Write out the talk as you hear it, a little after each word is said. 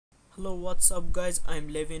Hello, what's up guys,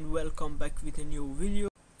 I'm Levin. Welcome back with a new video.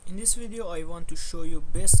 In this video I want to show you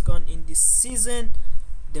best gun in this season,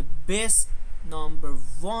 the best number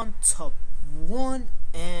one, top one,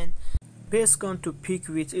 and best gun to pick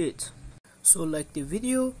with it. So like the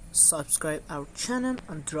video, subscribe our channel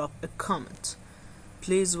and drop a comment.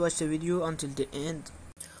 Please watch the video until the end.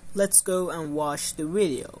 Let's go and watch the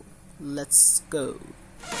video. Let's go.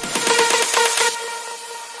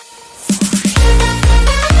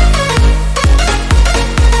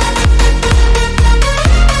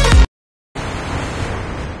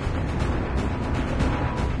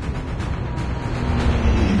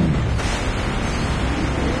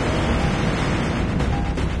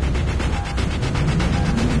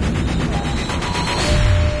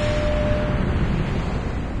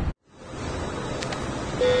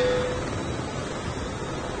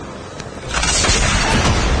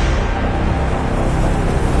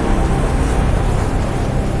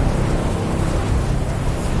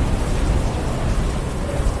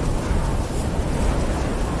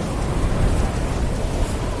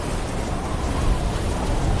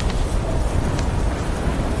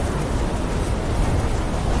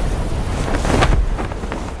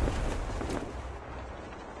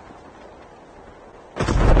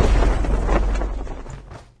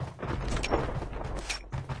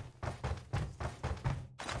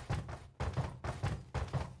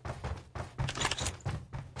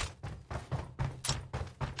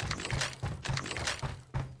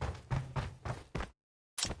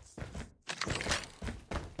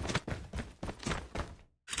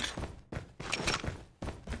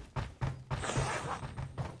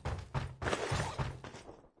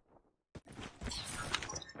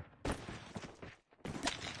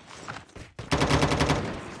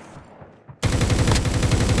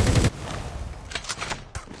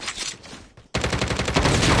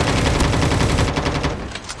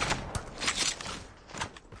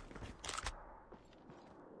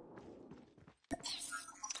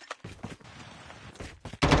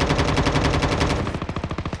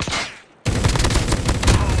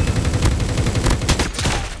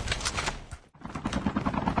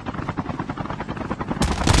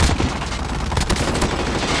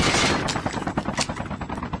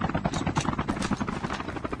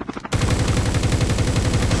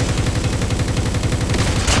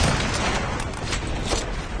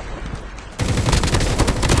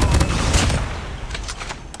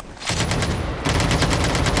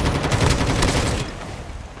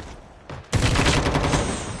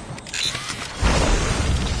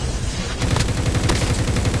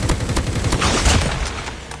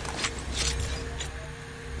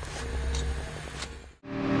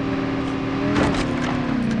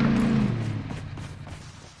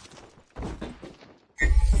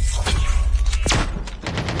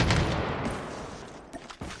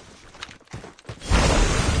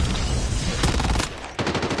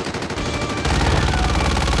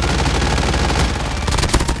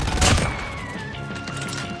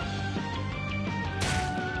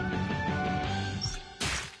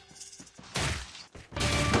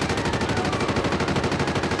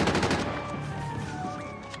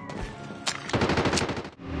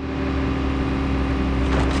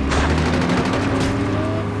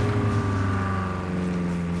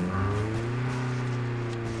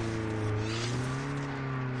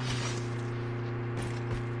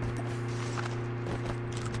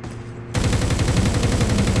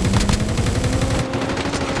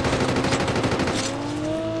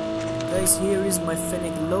 Guys, here is my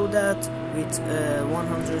Fennec loadout with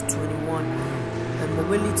 121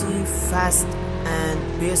 mobility, fast,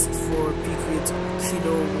 and best for pick with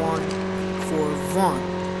kilo 141.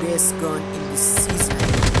 Best gun in the season.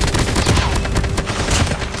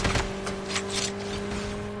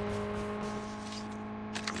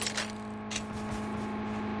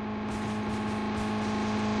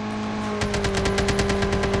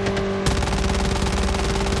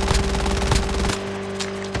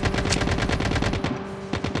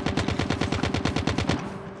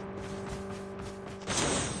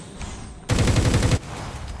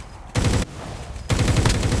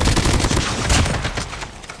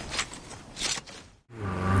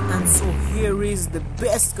 So here is the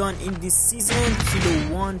best gun in this season,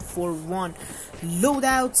 kilo 141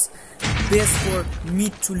 loadouts, best for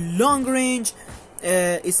mid to long range.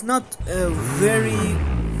 It's not very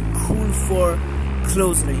cool for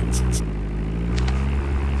close range.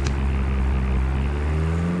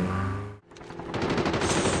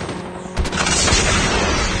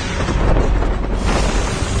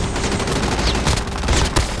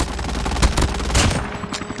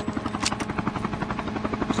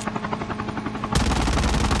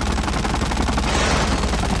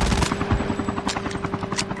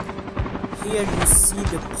 Here you see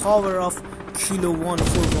the power of Kilo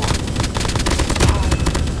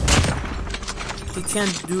 141. He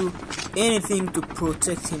can't do anything to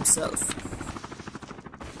protect himself.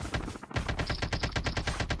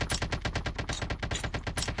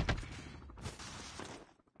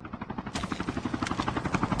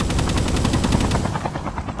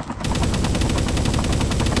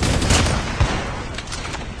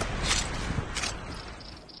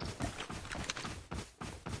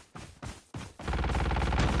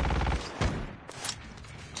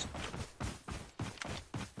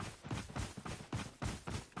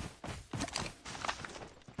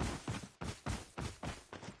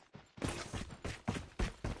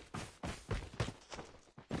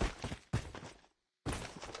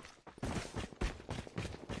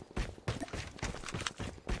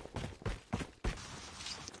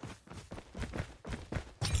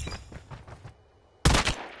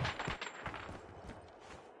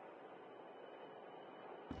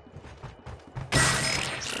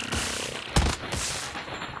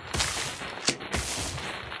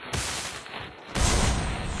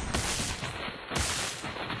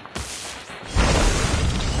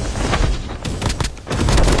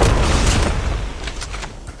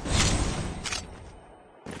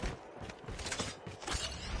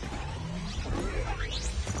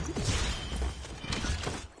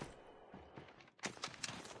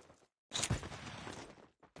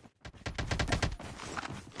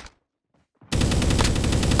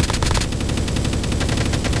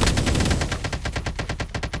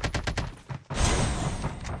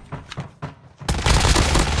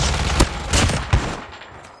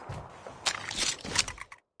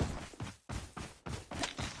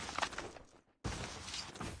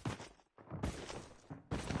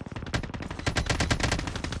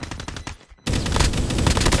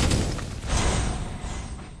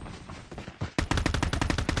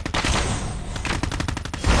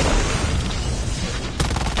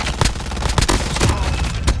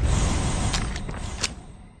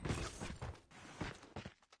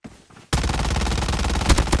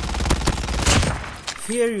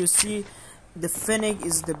 Here you see the Fennec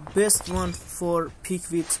is the best one for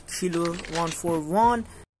pick with Kilo 141.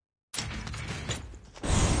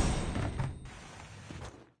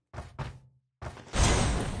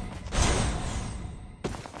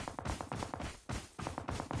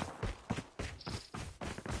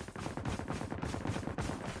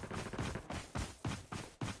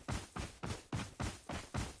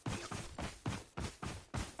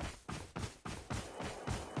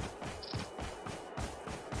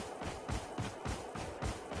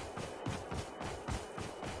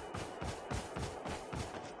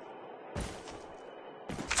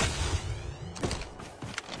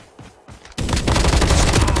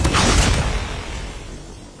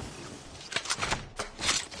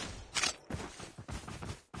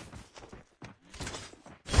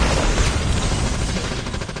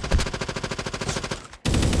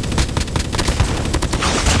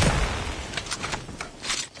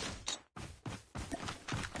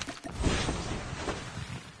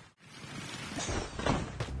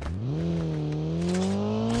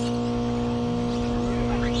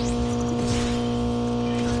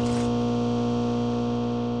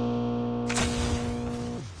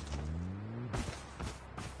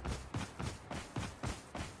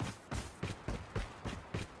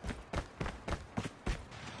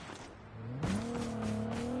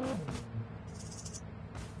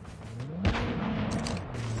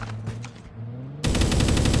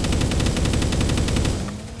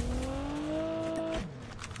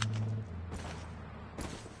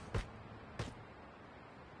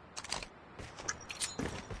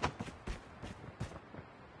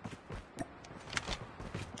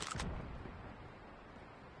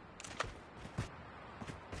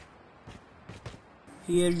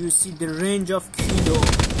 Here you see the range of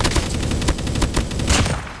Kilo.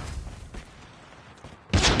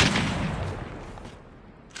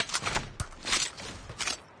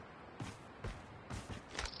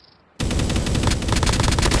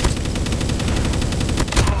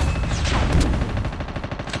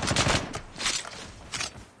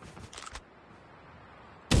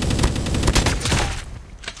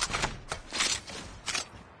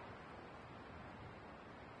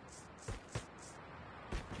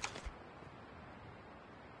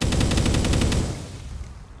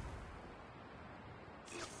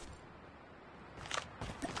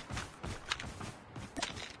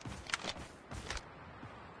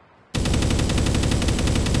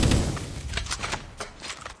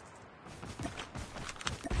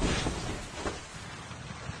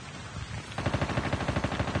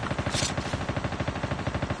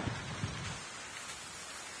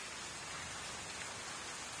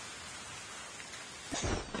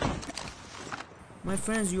 My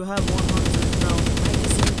friends, you have 100 round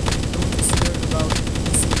magazine. Don't be scared about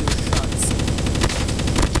missing your shots.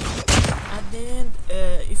 At the end,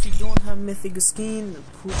 if you don't have mythic skin,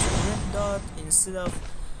 put a red dot instead of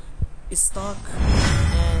stock,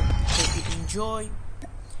 and hope you enjoy.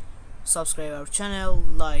 Subscribe our channel,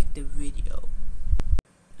 like the video,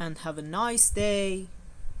 and have a nice day.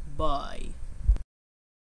 Bye.